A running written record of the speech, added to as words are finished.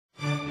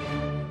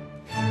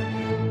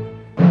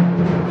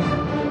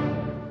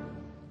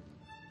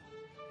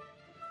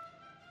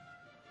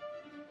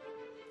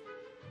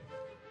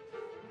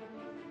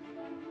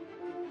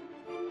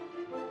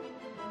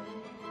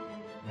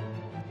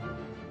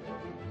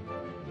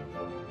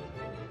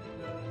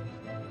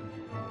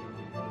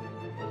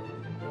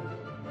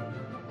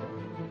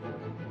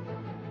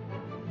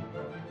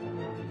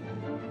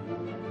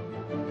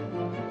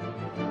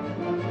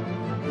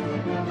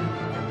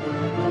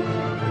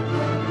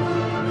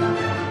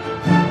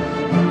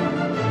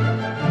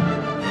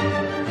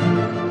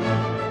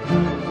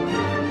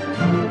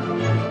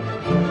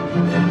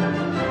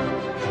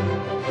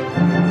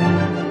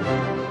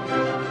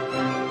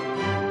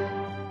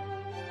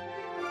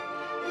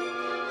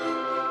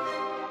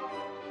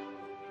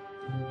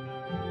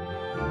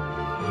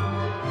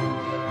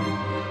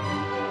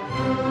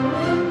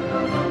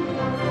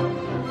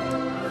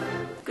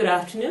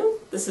afternoon.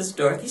 This is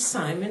Dorothy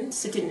Simon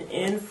sitting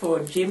in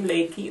for Jim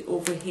Lakey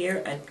over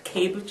here at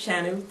Cable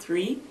Channel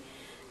 3.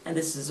 And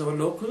this is our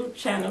local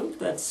channel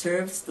that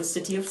serves the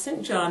city of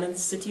St. John and the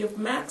city of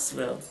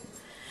Maxwell.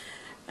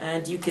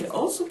 And you can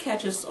also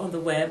catch us on the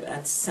web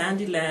at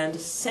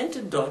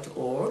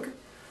sandylandcenter.org,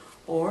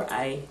 or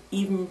I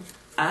even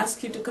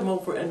ask you to come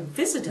over and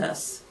visit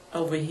us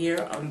over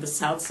here on the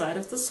south side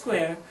of the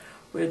square,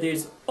 where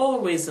there's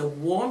always a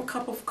warm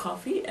cup of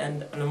coffee,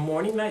 and on a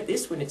morning like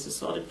this when it's a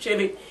sort of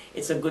chilly,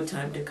 it's a good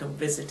time to come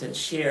visit and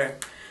share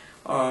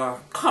our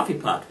coffee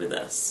pot with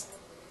us.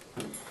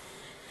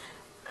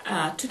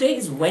 Today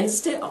is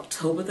Wednesday,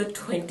 October the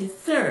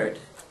 23rd,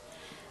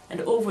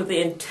 and over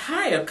the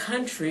entire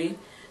country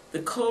the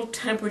cold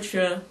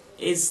temperature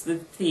is the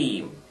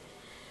theme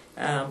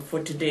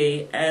for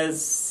today,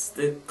 as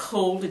the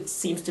cold, it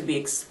seems to be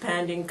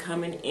expanding,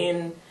 coming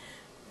in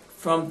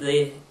from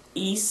the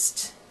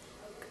east.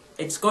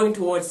 It's going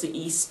towards the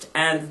east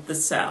and the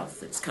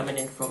south. It's coming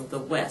in from the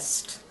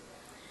west.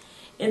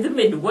 In the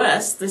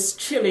Midwest, this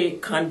chilly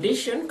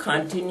condition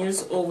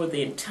continues over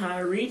the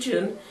entire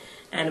region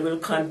and will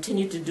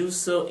continue to do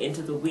so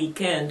into the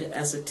weekend,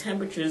 as the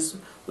temperatures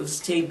will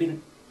stay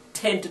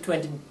 10 to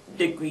 20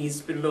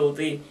 degrees below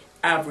the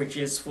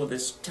averages for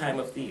this time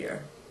of the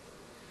year.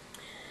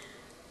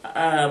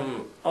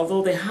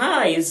 Although the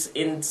highs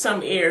in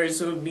some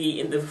areas will be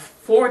in the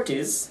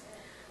 40s,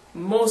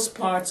 most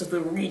parts of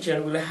the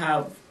region will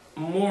have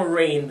more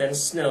rain than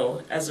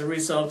snow as a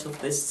result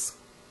of this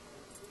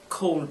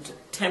cold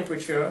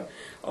temperature,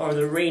 or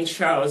the rain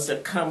showers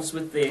that comes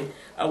with a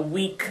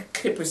weak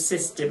clipper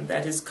system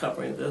that is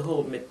covering the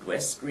whole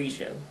Midwest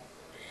region.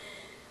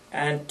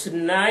 And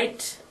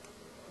tonight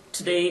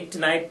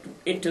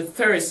into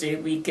Thursday,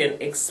 we can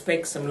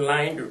expect some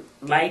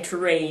light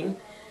rain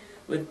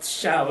with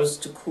showers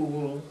to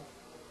cool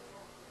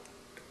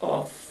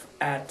off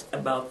at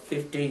about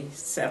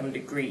 57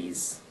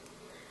 degrees.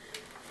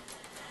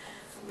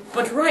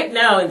 But right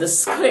now in the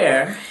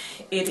square,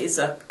 it is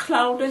a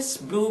cloudless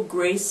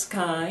blue-gray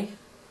sky,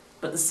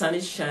 but the sun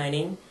is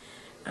shining.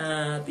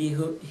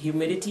 The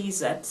humidity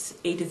is at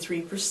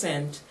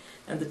 83%,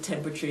 and the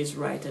temperature is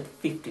right at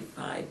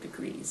 55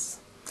 degrees.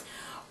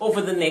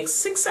 Over the next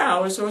 6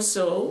 hours or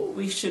so,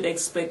 we should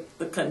expect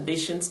the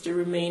conditions to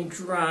remain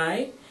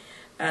dry,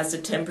 as the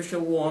temperature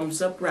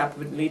warms up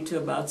rapidly to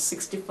about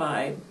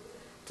 65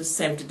 to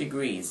 70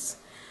 degrees,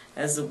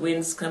 as the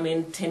winds come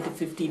in 10 to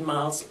 15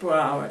 miles per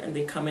hour, and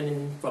they're coming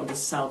in from the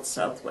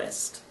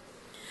south-southwest.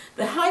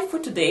 The high for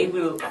today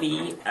will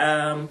be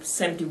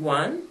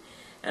 71,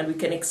 and we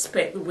can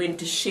expect the wind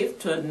to shift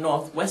to a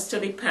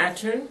northwesterly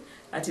pattern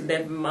at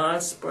 11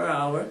 miles per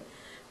hour,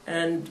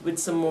 and with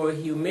some more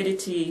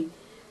humidity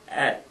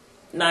at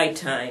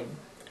nighttime.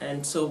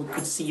 And so we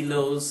could see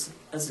lows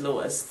as low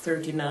as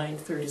 39,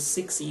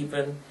 36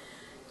 even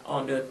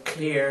under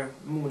clear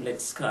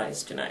moonlit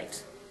skies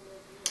tonight.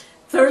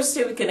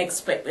 Thursday, we can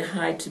expect the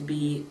high to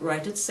be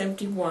right at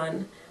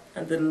 71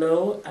 and the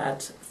low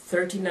at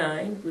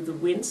 39, with the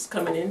winds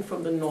coming in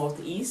from the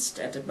northeast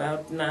at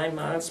about 9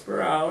 miles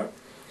per hour.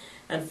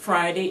 And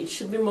Friday, it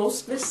should be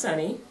mostly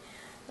sunny,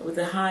 with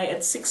the high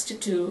at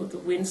 62, the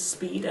wind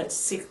speed at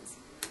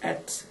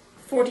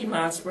 40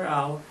 miles per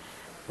hour,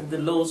 and the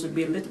lows will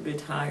be a little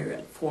bit higher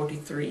at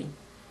 43.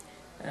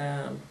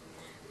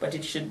 But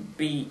it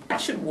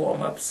should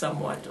warm up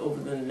somewhat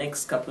over the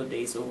next couple of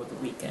days over the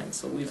weekend,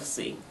 so we'll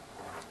see.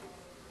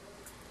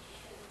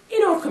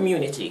 In our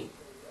community,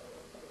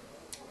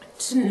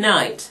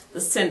 tonight, the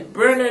St.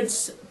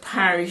 Bernard's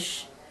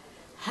Parish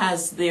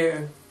has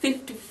their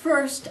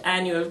 51st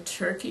annual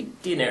turkey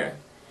dinner,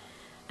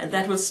 and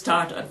that will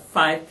start at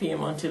 5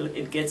 p.m. until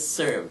it gets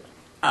served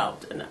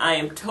out. And I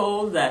am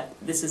told that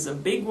this is a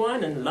big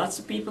one, and lots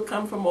of people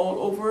come from all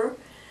over.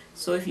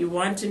 So if you're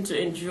wanting to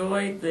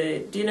enjoy the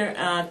dinner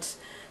at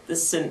the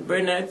St.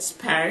 Bernard's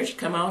Parish,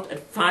 come out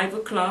at 5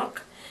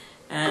 o'clock,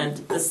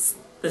 and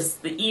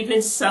the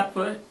evening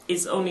supper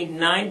is only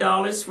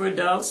 $9 for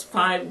adults,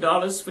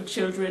 $5 for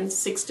children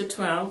 6 to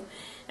 12,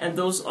 and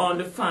those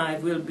under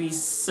 5 will be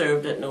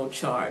served at no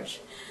charge.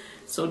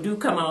 So do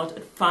come out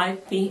at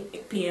 5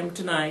 p.m.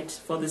 tonight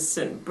for the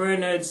St.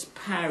 Bernard's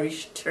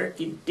Parish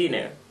Turkey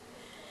Dinner,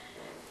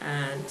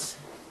 and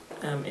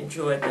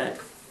enjoy that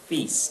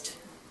feast.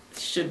 It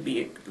should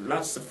be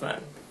lots of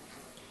fun.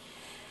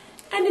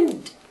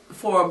 And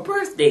for our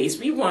birthdays,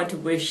 we want to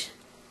wish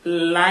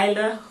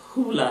Lila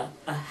Hula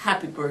a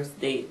happy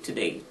birthday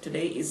today.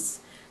 Today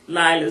is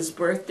Lila's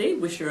birthday.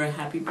 Wish her a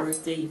happy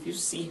birthday if you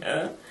see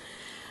her.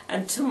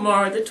 And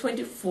tomorrow, the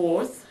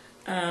 24th,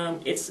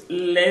 it's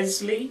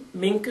Leslie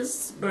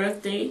Minka's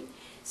birthday,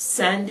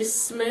 Sandy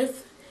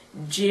Smith,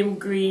 Jim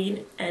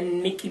Green,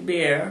 and Nikki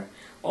Bear,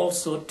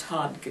 also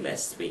Todd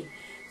Gillespie.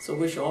 So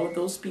wish all of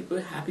those people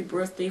a happy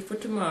birthday for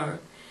tomorrow.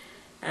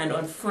 And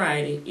on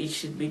Friday, it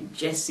should be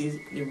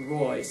Jessie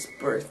Leroy's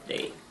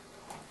birthday.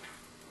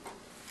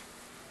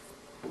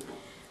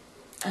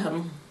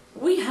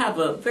 We have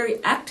a very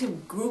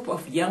active group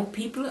of young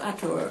people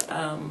at our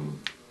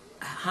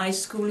high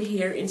school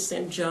here in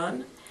St.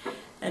 John,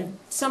 And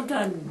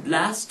sometime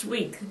last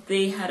week,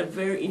 they had a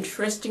very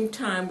interesting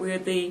time where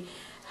they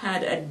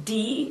had a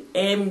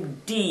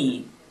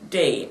DMD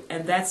day,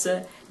 and that's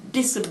a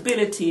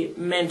Disability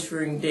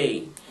Mentoring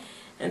Day.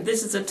 And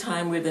this is a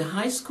time where the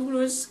high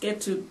schoolers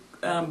get to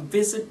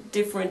visit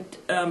different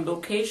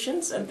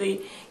locations, and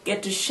they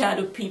get to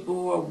shadow people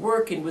who are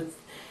working with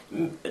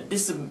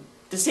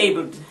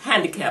disabled,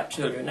 handicapped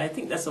children. I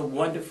think that's a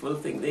wonderful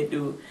thing they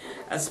do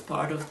as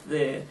part of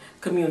the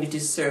community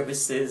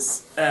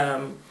services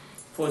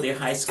for their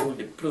high school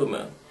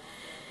diploma.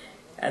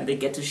 And they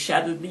get to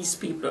shadow these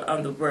people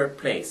on the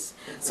workplace.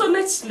 So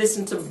let's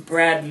listen to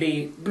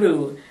Bradley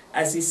Blue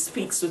as he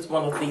speaks with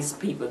one of these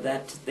people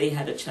that they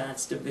had a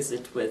chance to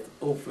visit with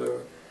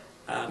over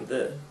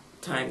the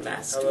time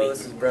last week. Hello,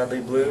 this is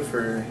Bradley Blue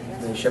for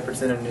the Shepherd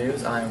Center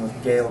News. I am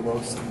with Gail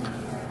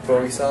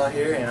Bogisaw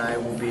here, and I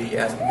will be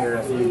asking her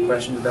a few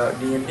questions about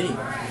DMD.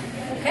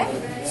 Okay.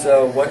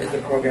 So, what is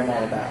the program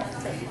all about?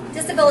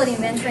 Disability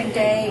Mentoring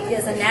Day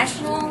is a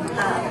national,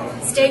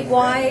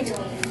 statewide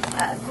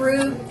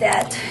group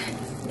that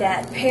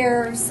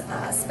pairs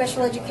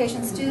special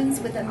education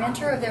students with a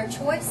mentor of their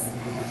choice,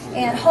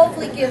 and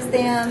hopefully gives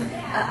them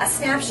a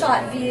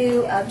snapshot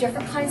view of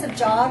different kinds of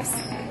jobs.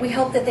 We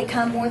hope that they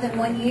come more than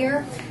 1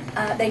 year.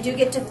 They do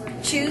get to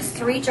choose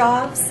 3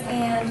 jobs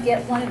and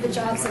get one of the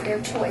jobs of their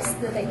choice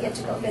that they get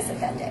to go visit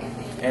that day.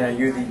 And are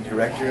you the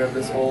director of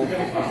this whole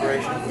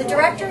operation? The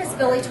director is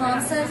Billy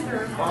Thompson.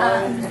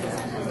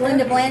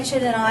 Linda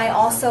Blanchett and I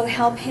also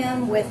help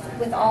him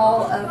with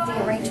all of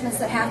the arrangements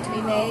that have to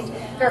be made.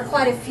 There are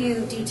quite a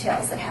few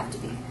details that have to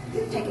be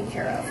taken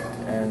care of.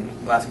 And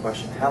last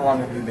question, how long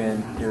have you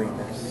been doing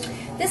this?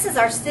 This is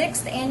our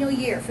 6th annual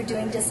year for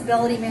doing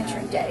Disability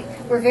Mentoring Day.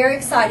 We're very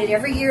excited.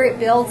 Every year it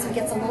builds and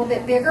gets a little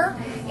bit bigger,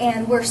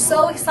 and we're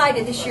so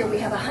excited this year. We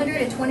have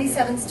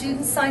 127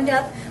 students signed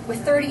up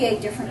with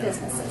 38 different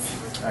businesses.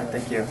 All right,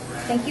 thank you.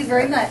 Thank you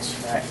very much.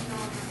 All right.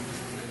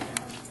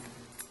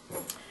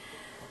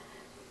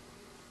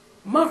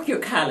 Mark your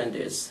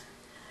calendars.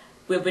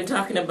 We've been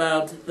talking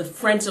about the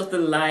Friends of the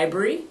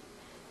Library,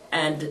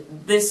 and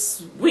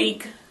this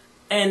week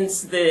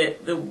ends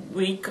the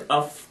week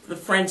of the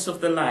Friends of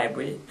the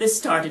Library. This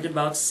started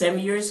about 7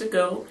 years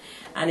ago,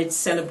 and it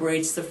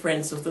celebrates the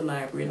Friends of the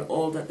Library and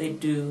all that they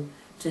do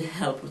to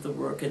help with the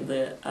work in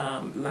the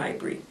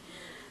library.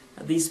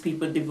 These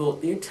people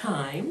devote their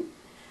time,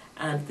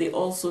 and they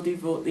also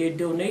devote their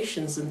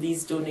donations, and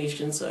these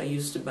donations are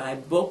used to buy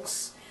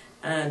books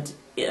and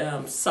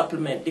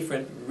supplement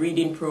different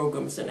reading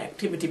programs and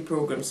activity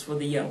programs for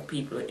the young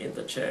people in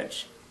the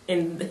church,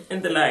 in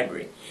the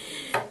library.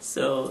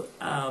 So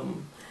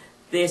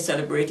they're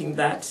celebrating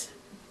that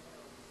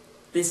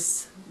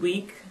this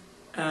week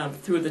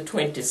through the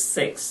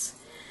 26th.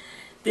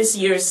 This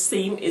year's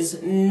theme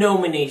is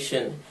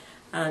nomination,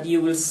 and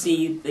you will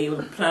see they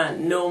will plant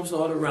gnomes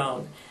all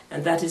around,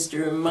 and that is to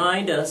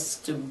remind us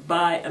to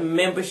buy a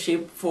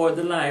membership for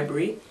the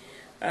library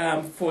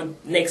for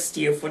next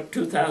year, for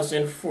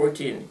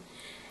 2014.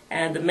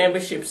 And the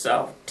memberships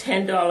are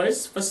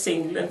 $10 for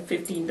single and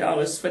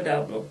 $15 for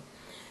double.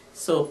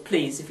 So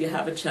please, if you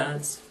have a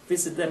chance,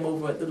 visit them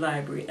over at the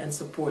library and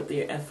support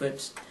their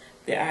efforts.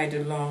 The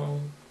Ida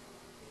Long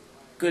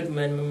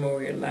Goodman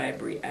Memorial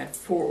Library at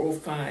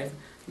 405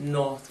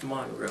 North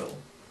Monroe.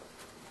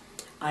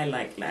 I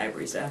like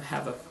libraries. I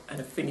have an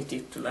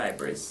affinity to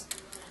libraries.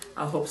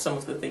 I hope some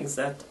of the things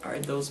that are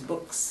in those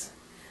books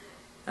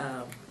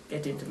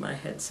get into my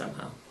head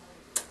somehow.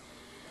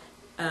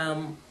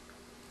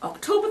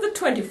 October the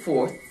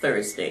 24th,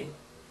 Thursday,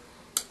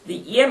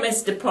 the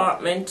EMS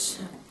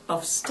Department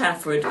of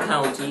Stafford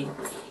County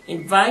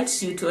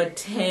invites you to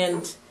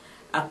attend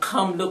a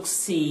Come Look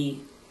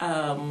See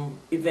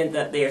event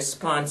that they are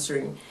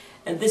sponsoring.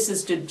 And this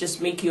is to just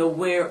make you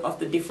aware of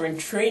the different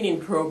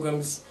training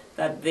programs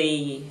that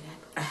they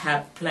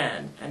have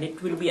planned. And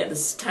it will be at the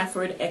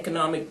Stafford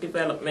Economic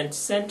Development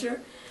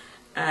Center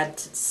at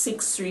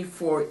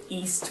 634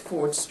 East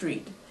 4th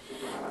Street.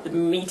 The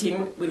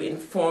meeting will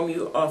inform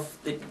you of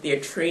their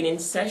training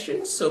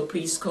session, so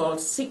please call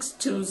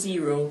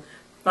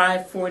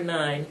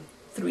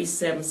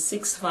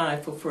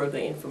 620-549-3765 for further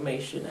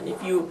information. And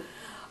if you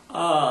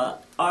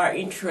are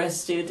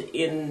interested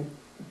in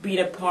being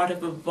a part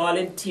of a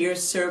volunteer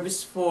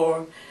service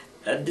for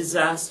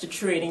disaster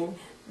training,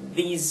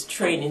 these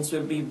trainings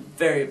will be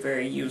very,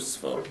 very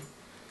useful.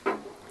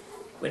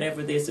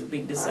 Whenever there's a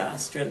big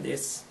disaster and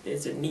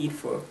there's a need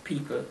for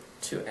people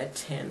to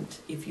attend,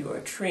 if you are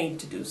trained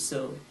to do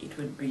so, it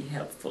would be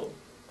helpful.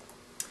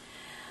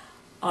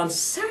 On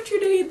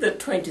Saturday the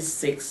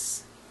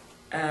 26th,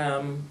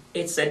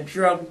 it's a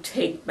drug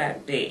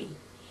take-back day.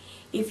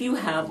 If you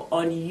have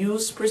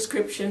unused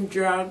prescription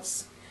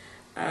drugs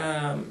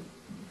that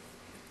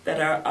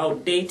are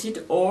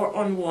outdated or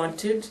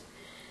unwanted,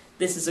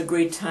 this is a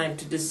great time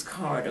to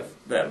discard of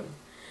them.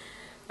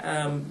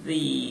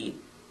 The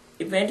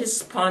event is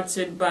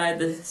sponsored by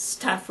the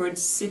Stafford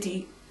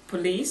City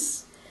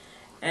Police,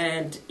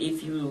 and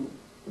if you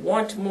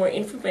want more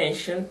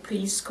information,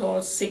 please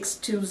call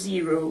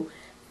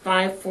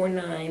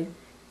 620-549-3765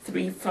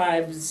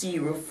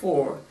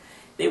 3504.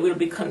 They will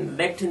be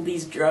collecting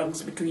these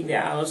drugs between the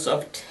hours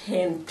of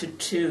 10 to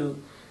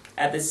 2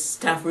 at the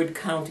Stafford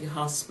County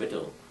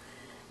Hospital.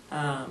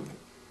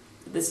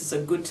 This is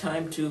a good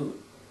time to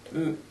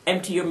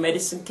empty your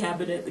medicine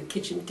cabinet, the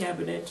kitchen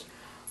cabinet,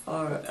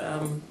 or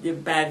the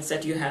bags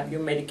that you have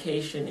your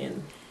medication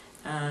in,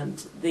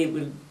 and they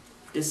will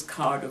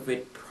discard of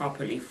it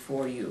properly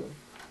for you.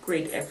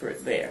 Great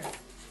effort there.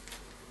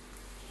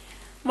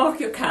 Mark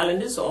your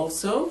calendars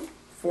also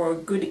for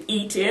good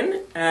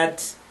eating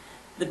at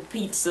the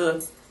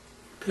pizza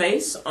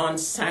place on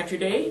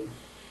Saturday.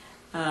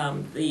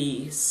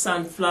 The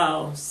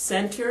Sunflower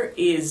Center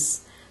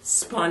is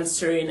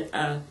sponsoring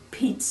a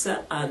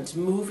pizza and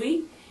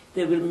movie.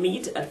 They will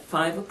meet at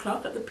 5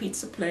 o'clock at the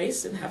pizza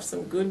place and have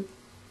some good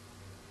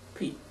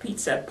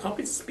pizza at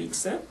Puppet's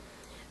Pizza.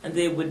 And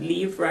they would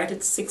leave right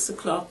at 6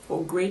 o'clock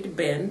for Great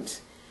Bend,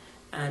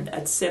 and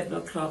at 7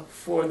 o'clock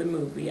for the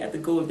movie at the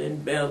Golden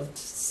Belt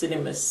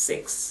Cinema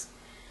 6.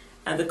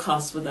 And the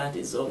cost for that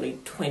is only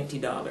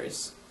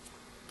 $20.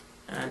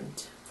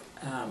 And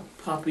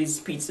Poppy's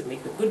Pizza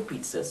make a good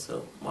pizza,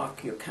 so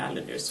mark your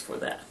calendars for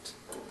that.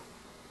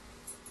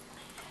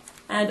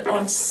 And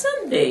on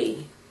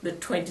Sunday, the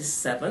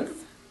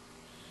 27th,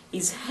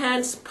 is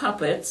Hans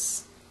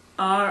Puppets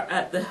are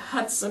at the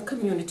Hudson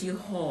Community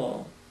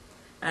Hall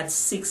at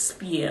 6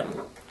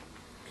 p.m.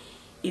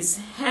 Is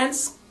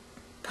Hans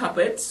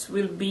Puppets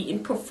will be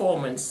in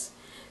performance.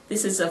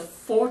 This is a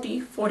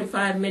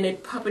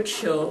 45-minute puppet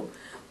show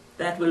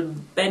that will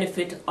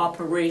benefit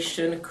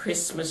Operation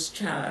Christmas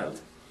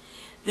Child.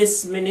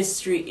 This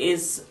ministry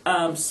is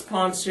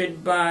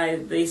sponsored by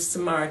the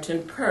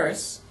Samaritan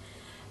Purse,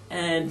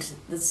 and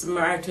the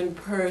Samaritan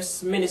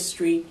Purse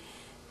ministry,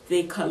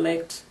 they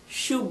collect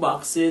shoe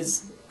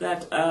boxes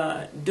that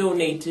are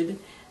donated,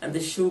 and the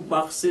shoe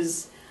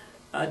boxes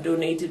are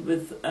donated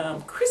with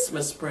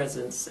Christmas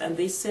presents, and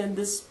they send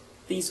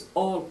these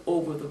all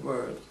over the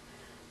world,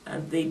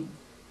 and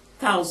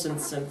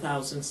thousands and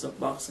thousands of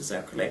boxes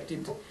are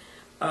collected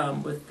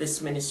with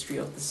this ministry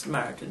of the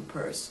Samaritan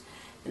Purse.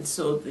 And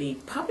so the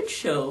puppet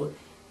show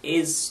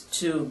is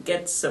to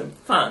get some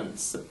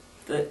funds.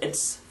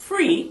 It's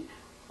free,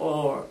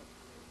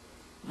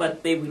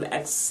 but they will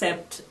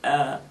accept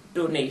a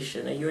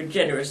donation, and your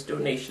generous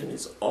donation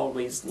is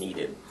always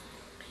needed.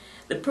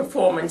 The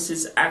performance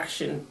is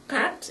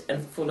action-packed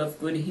and full of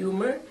good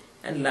humor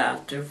and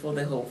laughter for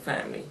the whole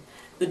family.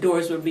 The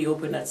doors will be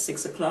open at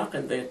 6 o'clock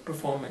and the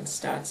performance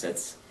starts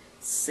at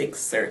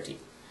 6:30.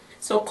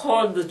 So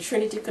call the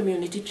Trinity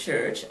Community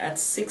Church at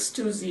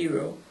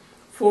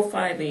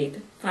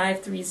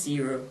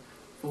 620-458-530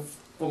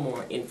 for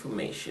more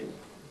information.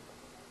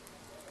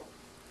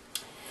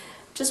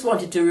 Just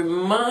wanted to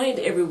remind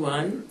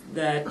everyone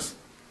that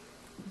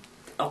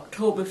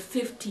October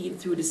 15th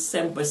through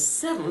December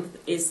 7th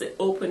is the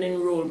open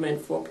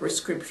enrollment for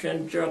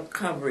prescription drug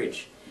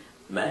coverage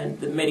and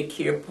the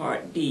Medicare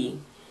Part D.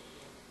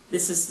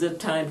 This is the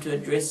time to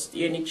address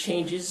any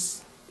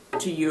changes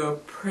to your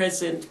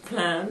present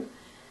plan.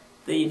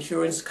 The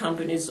insurance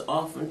companies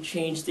often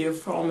change their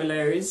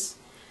formularies,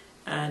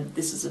 and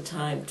this is a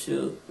time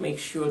to make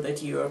sure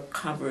that you are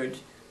covered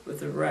with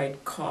the right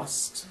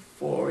cost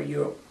for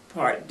your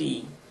Part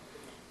D.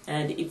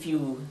 And if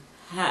you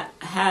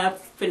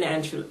have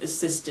financial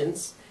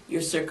assistance,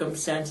 your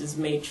circumstances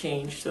may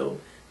change, so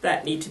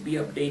that need to be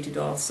updated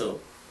also.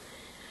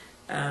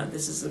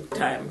 This is a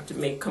time to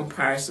make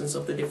comparisons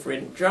of the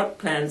different drug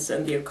plans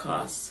and their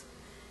costs.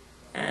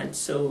 And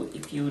so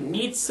if you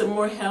need some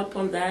more help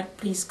on that,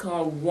 please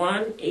call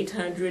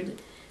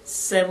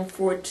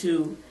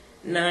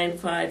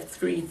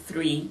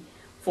 1-800-742-9533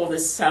 for the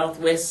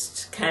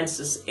Southwest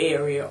Kansas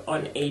area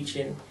on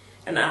aging,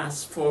 and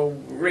ask for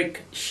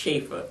Rick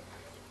Schaefer.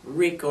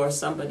 Rick or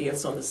somebody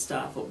else on the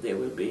staff up there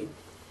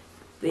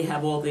they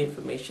have all the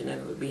information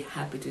and will be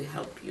happy to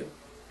help you.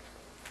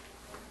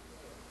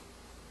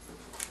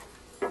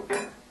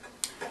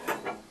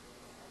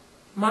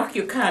 Mark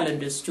your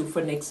calendars too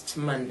for next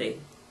Monday.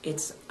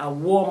 It's a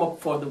warm-up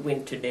for the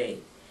winter day.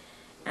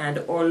 And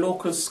our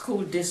local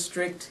school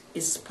district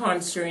is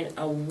sponsoring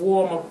a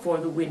warm-up for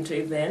the winter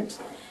event.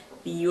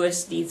 The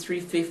USD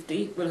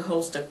 350 will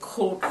host a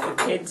coat for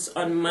kids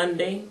on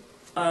Monday,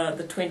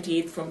 the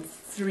 28th from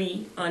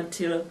 3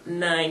 until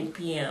 9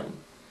 p.m.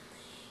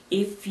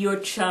 If your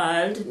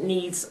child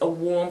needs a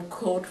warm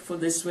coat for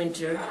this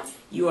winter,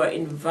 you are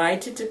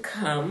invited to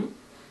come.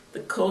 The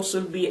coats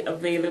will be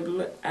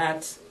available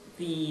at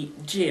the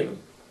gym.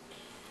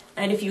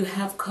 And if you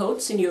have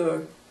coats in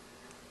your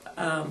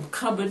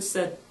cupboards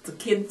that the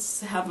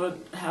kids have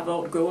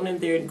outgrown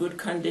and they're in good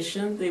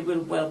condition, they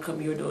will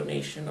welcome your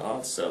donation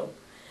also.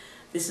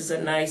 This is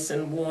a nice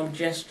and warm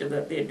gesture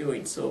that they're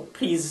doing, so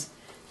please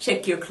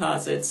check your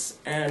closets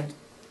and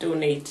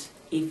donate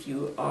if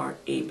you are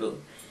able.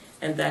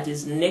 And that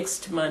is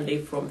next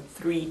Monday from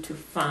 3 to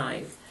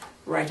 5,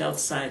 right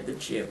outside the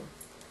gym.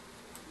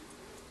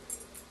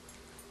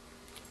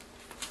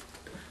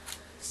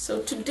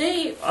 So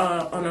today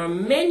on our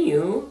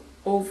menu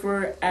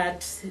over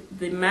at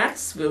the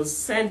Maxwell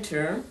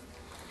Center,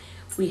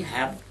 we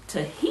have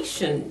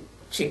Tahitian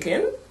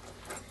chicken,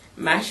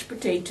 mashed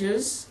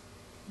potatoes,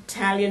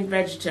 Italian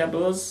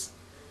vegetables,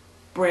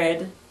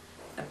 bread,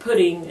 a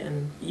pudding,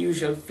 and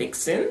usual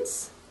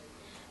fixings.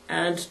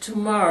 And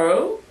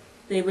tomorrow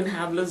they will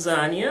have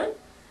lasagna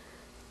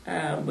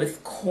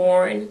with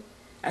corn,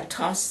 a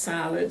tossed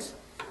salad,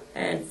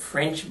 and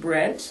French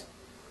bread,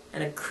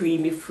 and a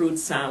creamy fruit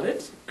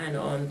salad. And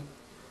on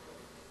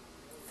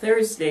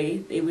Thursday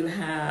they will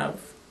have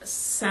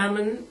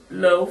salmon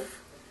loaf,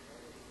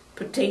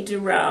 potato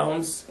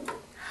rounds,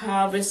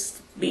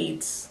 harvest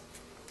beets,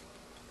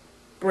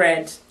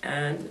 bread,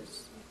 and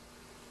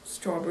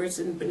strawberries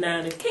and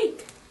banana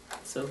cake.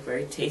 So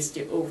very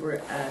tasty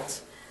over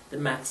at the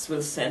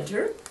Maxwell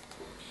Center.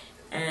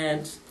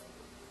 And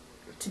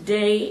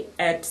today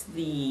at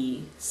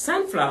the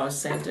Sunflower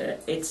Center,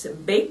 it's a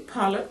baked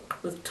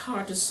pollock with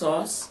tartar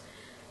sauce,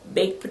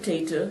 baked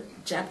potato,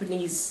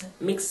 Japanese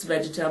mixed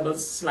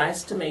vegetables,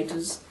 sliced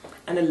tomatoes,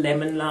 and a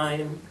lemon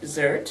lime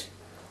dessert.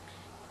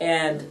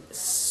 And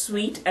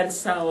sweet and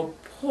sour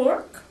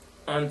pork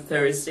on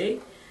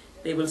Thursday.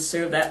 They will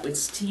serve that with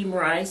steamed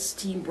rice,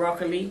 steamed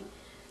broccoli,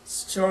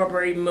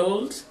 strawberry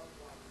mold,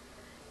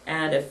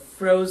 and a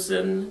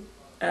frozen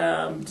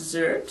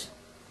dessert.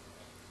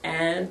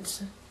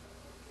 And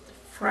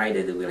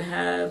Friday they will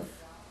have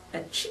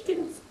a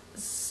chicken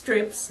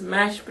strips,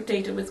 mashed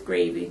potato with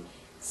gravy,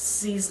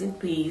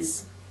 seasoned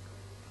peas,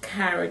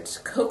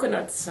 carrot,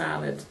 coconut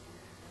salad,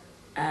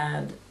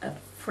 and a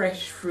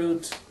fresh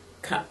fruit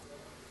cup.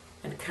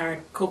 And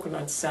carrot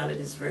coconut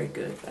salad is very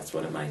good. That's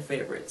one of my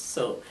favorites.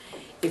 So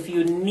if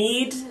you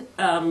need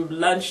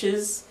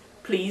lunches,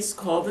 please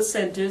call the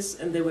centers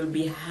and they will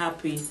be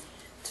happy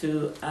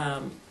to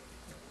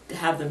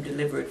have them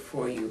delivered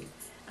for you.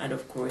 And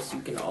of course, you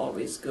can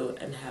always go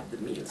and have the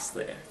meals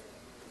there.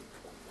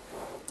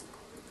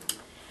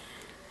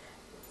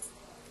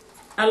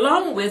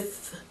 Along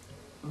with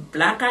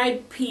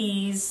black-eyed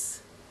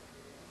peas,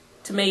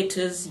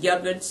 tomatoes,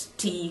 yogurts,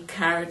 tea,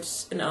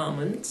 carrots, and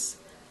almonds,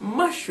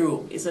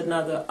 mushroom is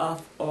another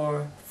of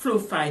our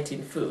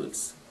flu-fighting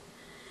foods.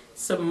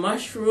 So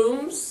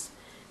mushrooms,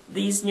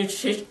 these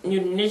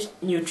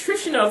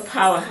nutritional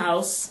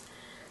powerhouse,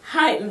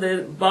 heighten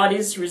the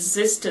body's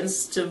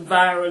resistance to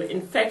viral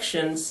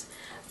infections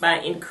by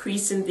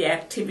increasing the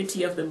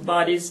activity of the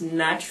body's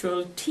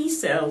natural T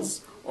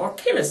cells or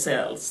killer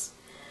cells.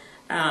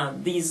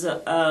 These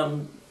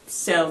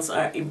cells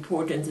are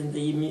important in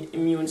the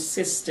immune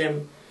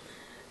system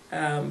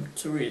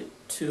to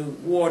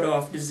ward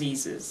off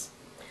diseases.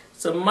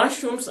 So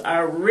mushrooms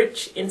are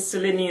rich in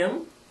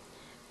selenium,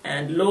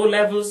 and low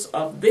levels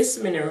of this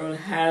mineral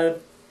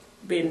have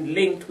been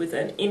linked with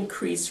an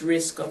increased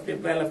risk of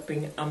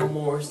developing a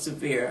more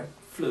severe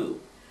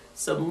flu.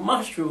 So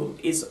mushroom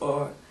is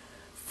our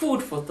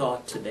food for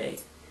thought today,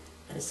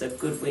 and it's a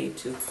good way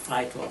to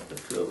fight off the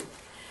flu.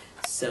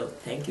 So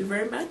thank you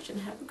very much and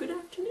have a good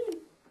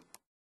afternoon.